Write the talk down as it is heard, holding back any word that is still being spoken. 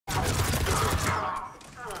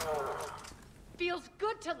Feels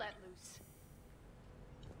good to let loose.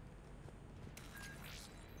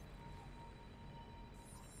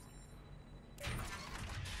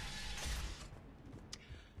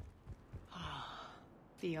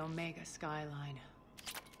 The Omega skyline.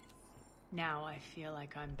 Now I feel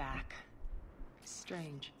like I'm back.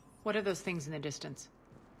 Strange. What are those things in the distance?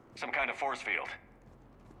 Some kind of force field.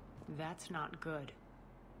 That's not good.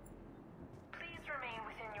 Please remain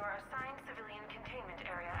within your assigned civilian containment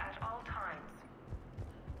area at all times.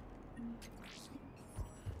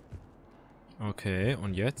 Okay,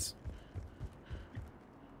 und jetzt?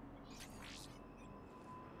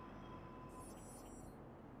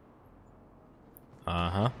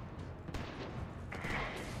 Aha.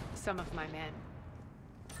 Some of my men.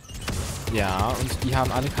 Ja, und die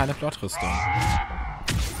haben alle keine Flottrüstung.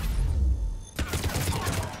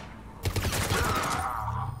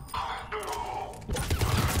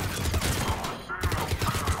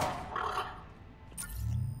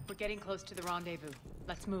 We're getting close to the rendezvous.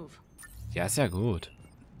 Let's move. Ja, ist ja gut.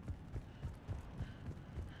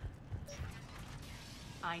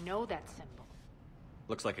 I know that symbol.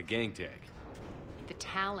 Looks like a gang tag. The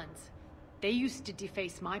Talons. They used to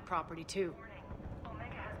deface my property too. Warning.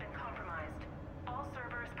 Omega has been compromised. All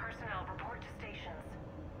Cerberus personnel report to stations.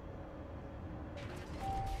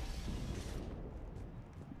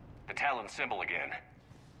 The Talon symbol again.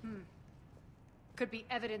 Could be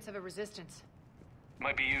evidence of a resistance.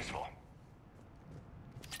 Might be useful.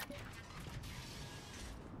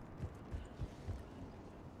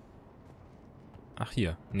 Ach,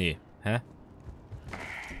 hier. Nee. Hä?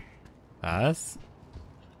 Was?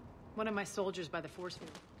 One of my soldiers by the force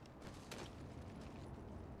field.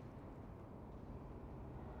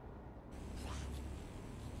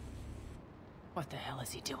 What the hell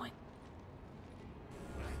is he doing?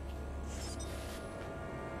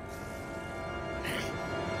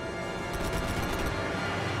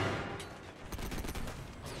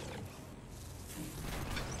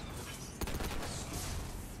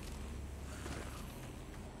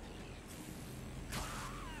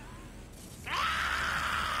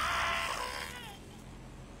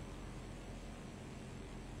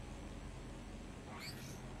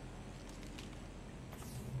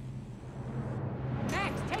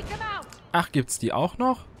 Ach, gibt's die auch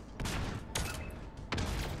noch?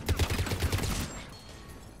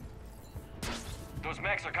 Those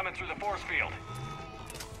mechs are coming through the force field.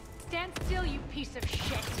 Stand still, you piece of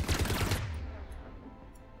shit.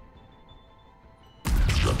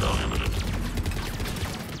 Shutdown imminent.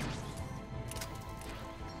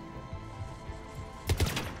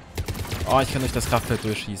 Oh, ich kann durch das Kraftfeld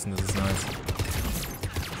durchschießen, das ist nice.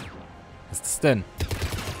 Was ist das denn?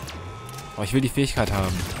 Oh, ich will die Fähigkeit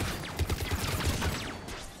haben.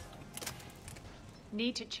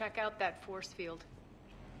 Need to check out that force field.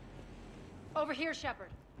 Over here, Shepard.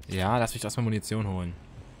 Ja, lass mich erstmal Munition holen.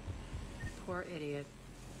 Poor idiot.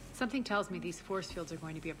 Something tells me these force fields are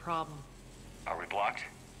going to be a problem. Are we blocked?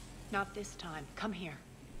 Not this time. Come here.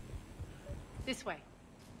 This way.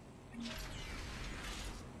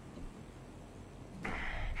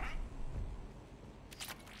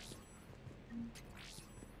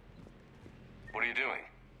 What are you doing?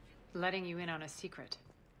 Letting you in on a secret.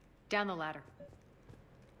 Down the ladder.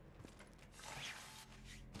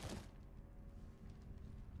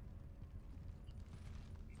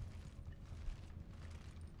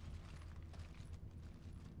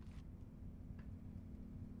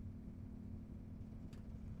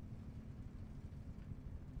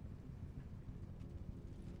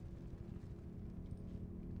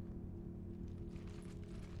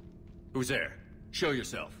 Who's there? Show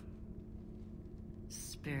yourself.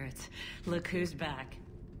 Spirits, look who's back.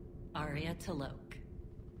 Arya Talok.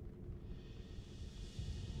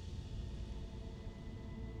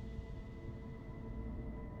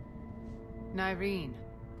 Nyreen,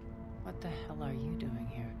 what the hell are you doing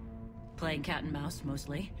here? Playing cat and mouse,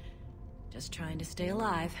 mostly. Just trying to stay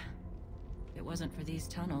alive. If it wasn't for these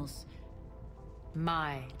tunnels.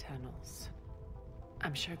 My tunnels.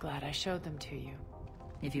 I'm sure glad I showed them to you.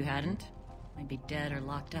 If you hadn't, I'd be dead or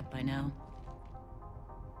locked up by now.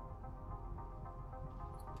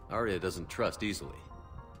 Arya doesn't trust easily.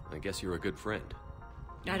 I guess you're a good friend.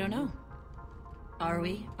 I don't know. Are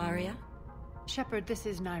we, Arya? Shepard, this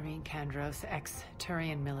is Nyreen Kandros,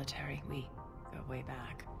 ex-Turian military. We go way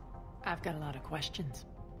back. I've got a lot of questions,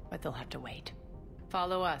 but they'll have to wait.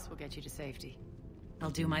 Follow us, we'll get you to safety.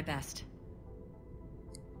 I'll do my best.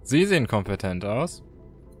 Sie sehen kompetent aus.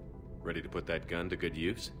 Ready to put that gun to good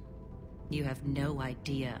use? You have no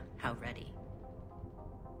idea how ready.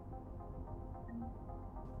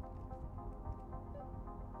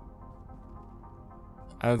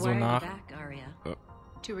 Also Where are you nach... back, Arya?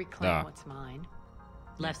 To reclaim Da. what's mine.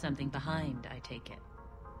 Left something behind, I take it.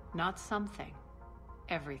 Not something.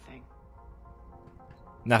 Everything.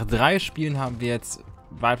 Nach 3 Spielen haben wir jetzt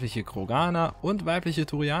weibliche Kroganer und weibliche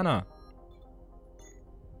Turianer.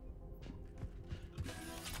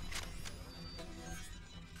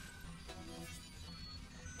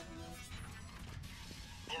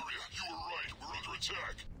 Arya, you were right. We're under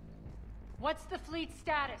attack. What's the fleet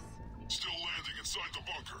status? Still landing inside the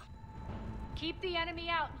bunker. Keep the enemy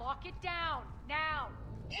out. Lock it down. Now.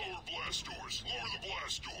 Lower blast doors. Lower the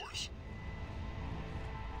blast doors.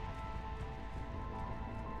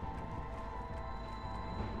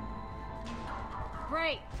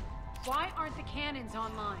 Great. Why aren't the cannons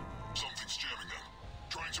online? Something's jamming them.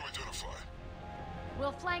 Trying to identify.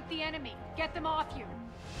 We'll flank the enemy. Get them off you.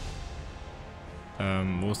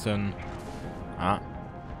 Wo ist denn... Ah.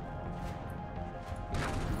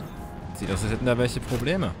 Sieht aus, als hätten da welche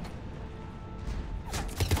Probleme.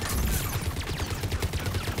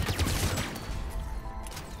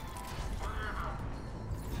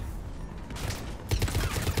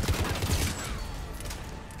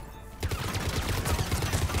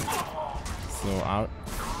 So, ach,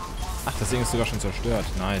 das Ding ist sogar schon zerstört.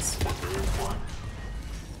 Nice.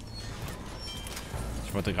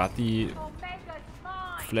 Ich wollte gerade die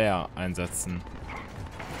Flare einsetzen.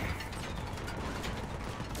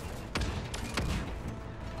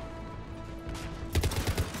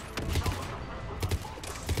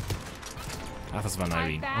 Ach, das war ein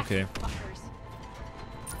Irene. Okay.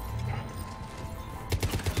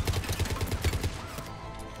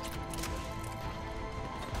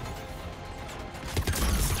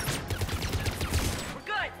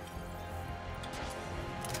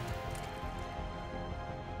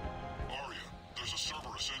 Arya, there's a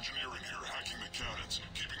Cerberus engineer in here hacking the cannons,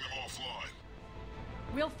 keeping them offline.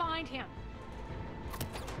 We'll find him.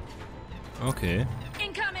 Okay.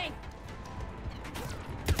 Incoming!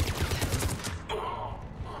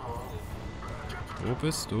 Wo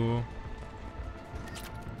bist du?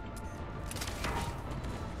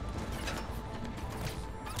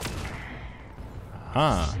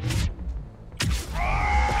 Aha.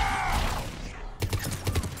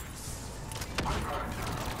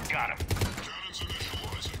 Got him. Cannons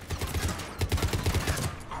initializing.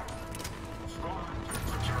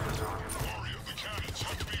 Arya, the cannons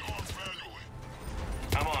have to be armed manually.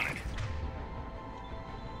 I'm on it.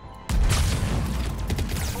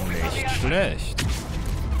 Nicht schlecht.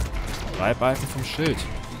 3 Balken vom Schild.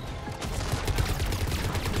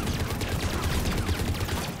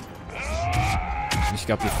 Ich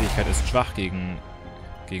glaube, die Fähigkeit ist schwach gegen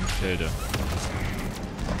Schilde.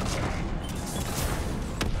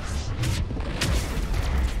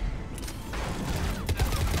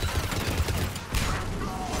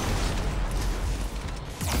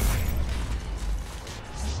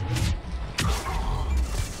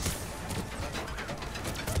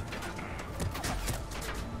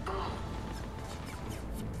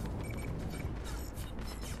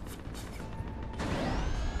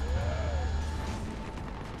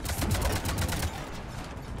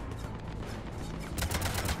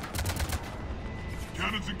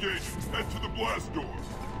 Cannons engaging. Head to the blast door.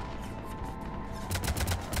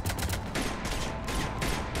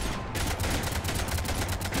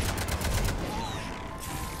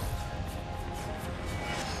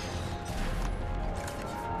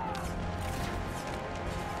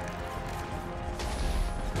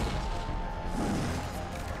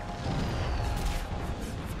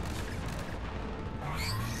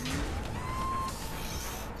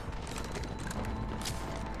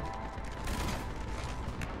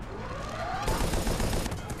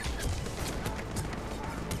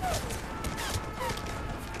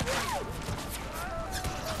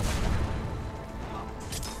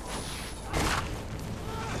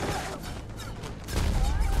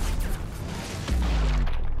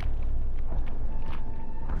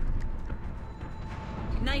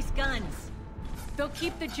 Nice guns. They'll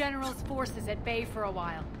keep the General's forces at bay for a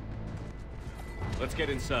while. Let's get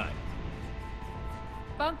inside.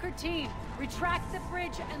 Bunker team, retract the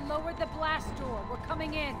bridge and lower the blast door. We're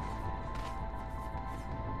coming in.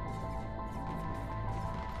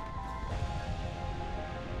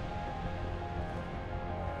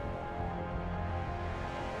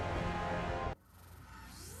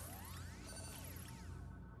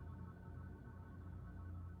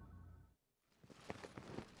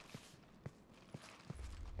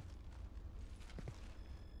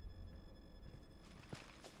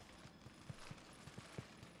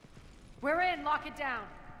 We're in. Lock it down.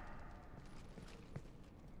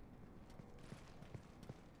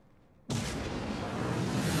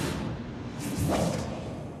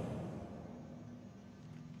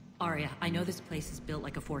 Arya. I know this place is built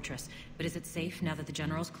like a fortress, but is it safe now that the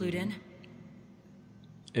General's clued in?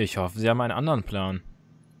 Ich hoffe, sie haben einen anderen Plan.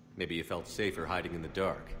 Maybe you felt safer hiding in the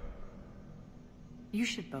dark. You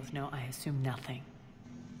should both know I assume nothing.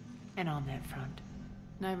 And on that front,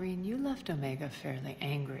 Irene, you left Omega fairly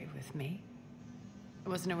angry with me. I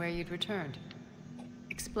wasn't aware you'd returned.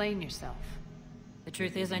 Explain yourself. The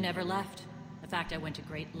truth is I never left. In fact, I went to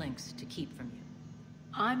great lengths to keep from you.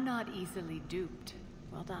 I'm not easily duped.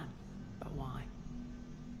 Well done. But why?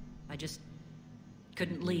 I just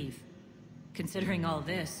couldn't leave. Considering all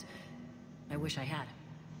this, I wish I had.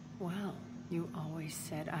 Well, you always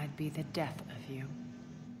said I'd be the death of you.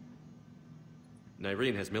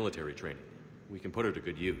 Irene has military training. We can put her to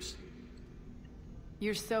good use.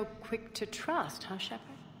 You're so quick to trust, huh, Shepard?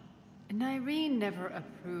 Irene never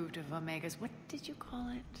approved of Omega's, what did you call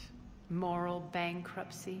it? Moral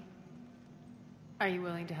bankruptcy? Are you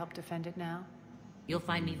willing to help defend it now? You'll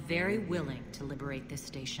find me very willing to liberate this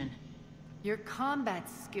station. Your combat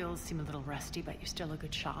skills seem a little rusty, but you're still a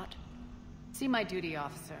good shot. See my duty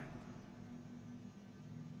officer.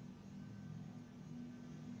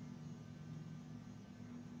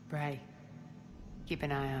 Bray, keep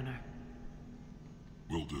an eye on her.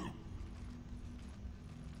 Will do.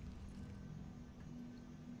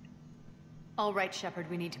 All right, Shepard,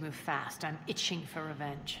 we need to move fast. I'm itching for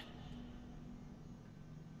revenge.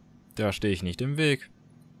 Da stehe ich nicht im Weg.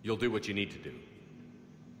 You'll do what you need to do.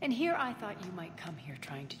 And here I thought you might come here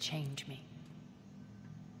trying to change me.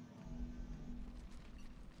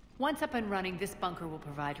 Once up and running, this bunker will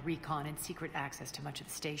provide recon and secret access to much of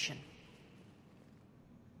the station.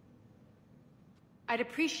 I'd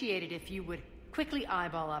appreciate it if you would quickly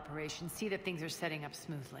eyeball operations, see that things are setting up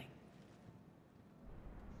smoothly.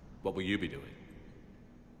 What will you be doing?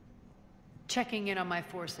 Checking in on my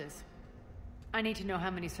forces. I need to know how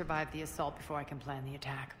many survived the assault before I can plan the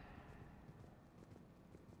attack.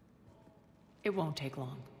 It won't take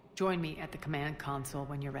long. Join me at the command console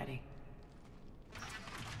when you're ready.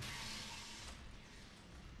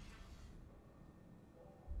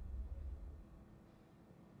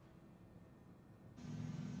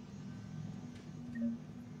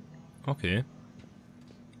 Okay.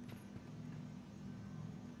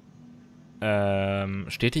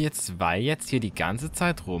 Steht ihr jetzt zwei jetzt hier die ganze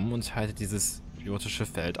Zeit rum und haltet dieses biotische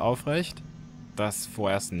Feld aufrecht, das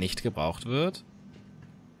vorerst nicht gebraucht wird?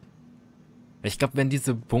 Ich glaube, wenn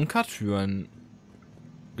diese Bunkertüren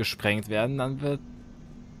gesprengt werden, dann wird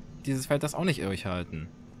dieses Feld das auch nicht durchhalten.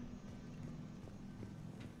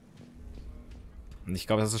 Und ich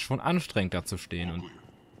glaube, das ist schon anstrengend, da zu stehen und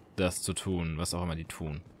das zu tun, was auch immer die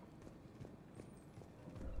tun.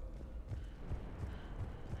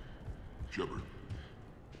 Shepard.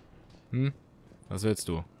 Was willst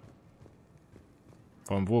du?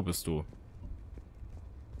 Von wo bist du?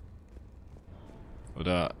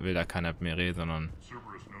 Oder will da keiner mehr reden, sondern...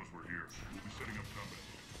 Cerberus knows we're here. We'll be setting up combat.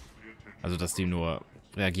 Pay attention. Also, dass die nur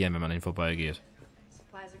reagieren, wenn man hin vorbeigeht.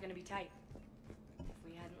 Supplies are gonna be tight. If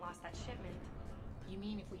we hadn't lost that shipment... You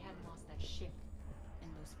mean if we hadn't lost that ship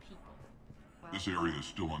and those people? Well, This area is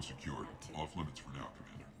still unsecured. Off limits for now,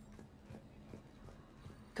 Commander.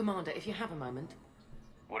 Commander, if you have a moment.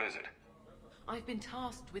 What is it? I've been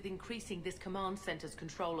tasked with increasing this command center's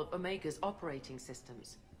control of Omega's operating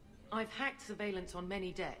systems. I've hacked surveillance on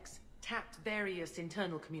many decks, tapped various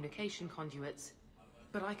internal communication conduits,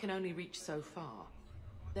 but I can only reach so far.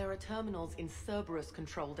 There are terminals in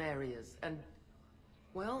Cerberus-controlled areas, and...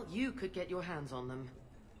 well, you could get your hands on them.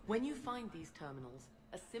 When you find these terminals,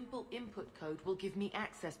 a simple input code will give me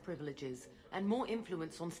access privileges and more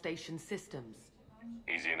influence on station systems.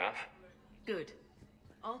 Easy enough? Good.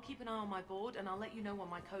 I'll keep an eye on my board, and I'll let you know when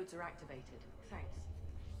my codes are activated. Thanks.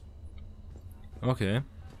 Okay.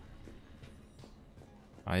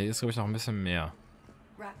 Ah, hier ist, glaube ich, noch ein bisschen mehr.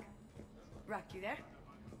 Ruck. Ruck, you there?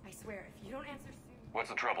 I swear, if you don't answer soon... What's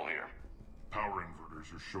the trouble here? Power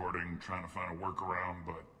inverters are shorting, trying to find a workaround,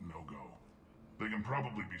 but no go. They can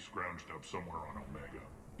probably be scrounged up somewhere on Omega.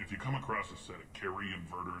 If you come across a set of carry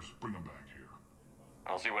inverters, bring them back here.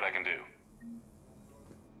 I'll see what I can do.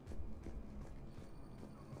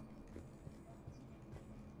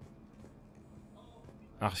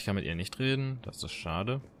 Ach, ich kann mit ihr nicht reden. Das ist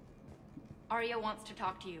schade. Arya wants to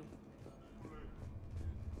talk to you.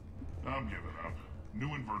 I'm giving up. New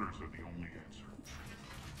inverters are the only answer.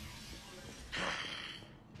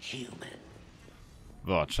 Human.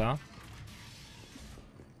 Wortschar.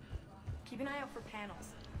 Keep an eye out for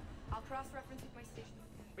panels. I'll cross-reference with my station.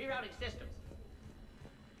 Rerouting systems.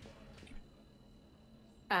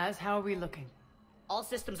 How are we looking? All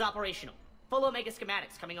systems operational. Full Omega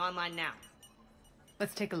schematics coming online now.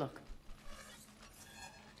 Let's take a look.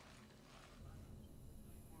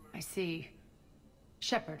 I see.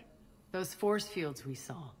 Shepard, those force fields we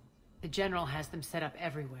saw. The General has them set up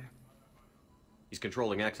everywhere. He's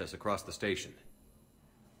controlling access across the station.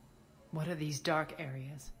 What are these dark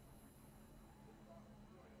areas?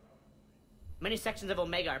 Many sections of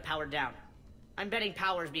Omega are powered down. I'm betting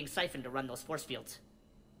power is being siphoned to run those force fields.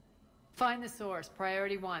 Find the source,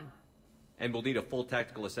 priority 1. And we'll need a full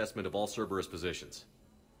tactical assessment of all Cerberus positions.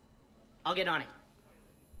 I'll get on it.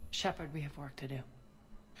 Shepard, we have work to do.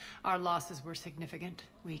 Our losses were significant.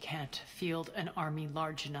 We can't field an army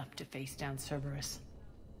large enough to face down Cerberus.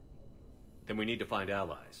 Then we need to find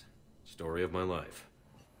allies. Story of my life.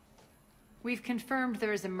 We've confirmed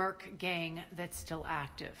there is a merc gang that's still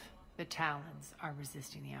active. The Talons are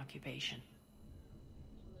resisting the occupation.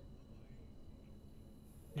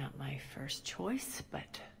 Not my first choice,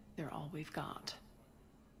 but they're all we've got.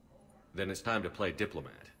 Then it's time to play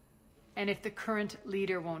diplomat. And if the current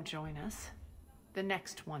leader won't join us, the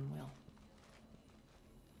next one will.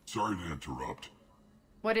 Sorry to interrupt.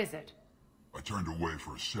 What is it? I turned away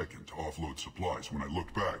for a second to offload supplies. When I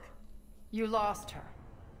looked back, You lost her.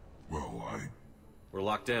 well, We're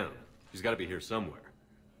locked down. She's got to be here somewhere.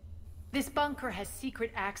 This bunker has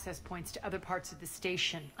secret access points to other parts of the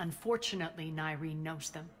station. Unfortunately, Nyreen knows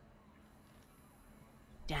them.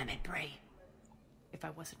 Damn it, Bray. If I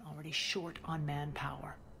wasn't already short on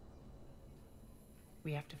manpower.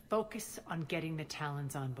 We have to focus on getting the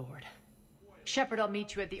Talons on board. Shepard, I'll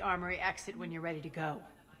meet you at the armory exit when you're ready to go.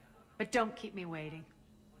 But don't keep me waiting.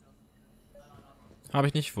 Habe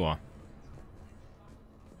ich nicht vor.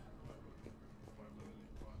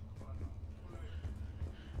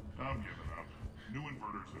 I'm giving up. New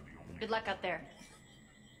inverters are the only... Good luck out there.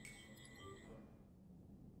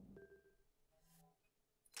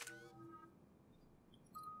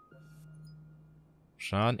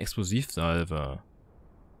 Schaden, Explosivsalve.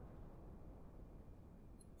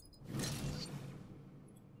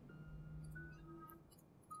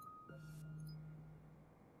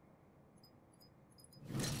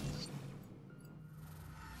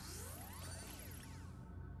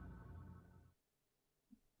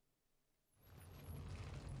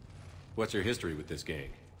 What's your history with this gang?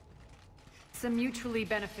 Some mutually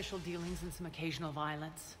beneficial dealings and some occasional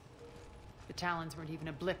violence. The Talons weren't even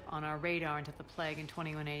a blip on our radar until the plague in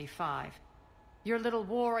 2185. Your little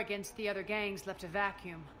war against the other gangs left a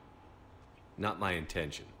vacuum. Not my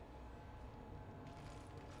intention.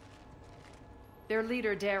 Their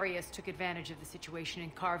leader, Darius, took advantage of the situation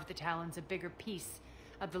and carved the Talons a bigger piece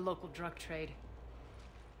of the local drug trade.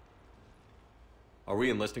 Are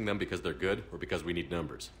we enlisting them because they're good, or because we need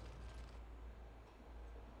numbers?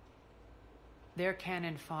 They're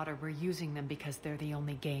cannon fodder. We're using them because they're the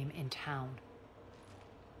only game in town.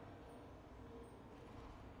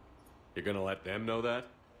 You're gonna let them know that?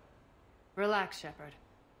 Relax, Shepard.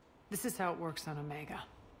 This is how it works on Omega.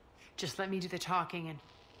 Just let me do the talking and...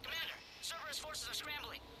 Commander, Cerberus forces are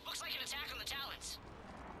scrambling. Looks like an attack on the Talons.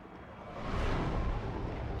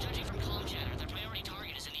 Judging from comm chatter, their priority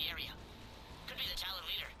target is in the area. Could be the Talon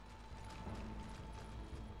leader.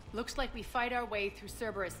 Looks like we fight our way through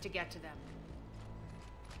Cerberus to get to them.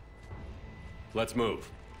 Let's move.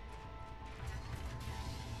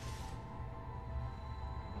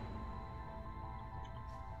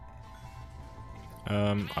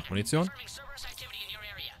 Munition? Confirming Cerberus activity in your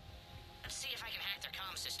area. Let's see if I can hack their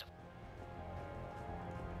comm system.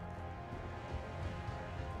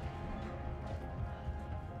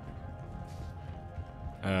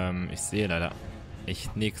 Ich sehe leider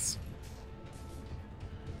echt nix.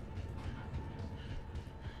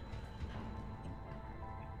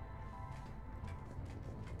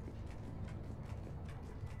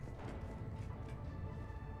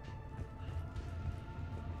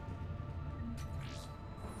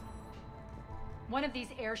 One of these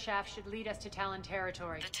air shafts should lead us to Talon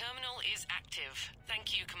territory. The terminal is active.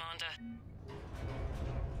 Thank you, Commander.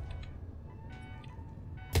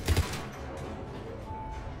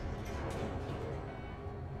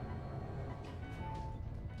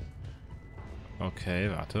 Okay,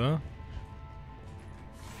 warte.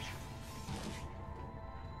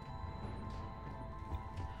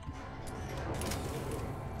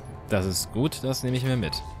 Das ist gut, das nehme ich mir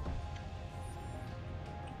mit.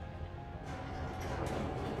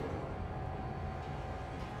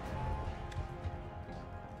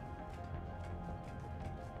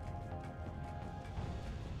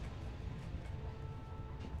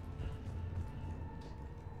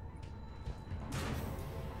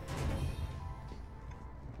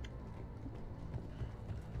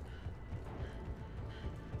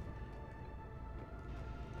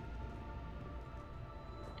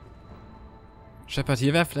 Shepard,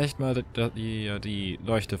 hier wäre vielleicht mal die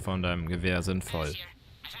Leuchte von deinem Gewehr sinnvoll. Here.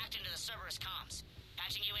 I've hacked into the Cerberus comms.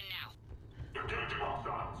 Patching you in now. Engaging all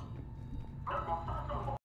sides.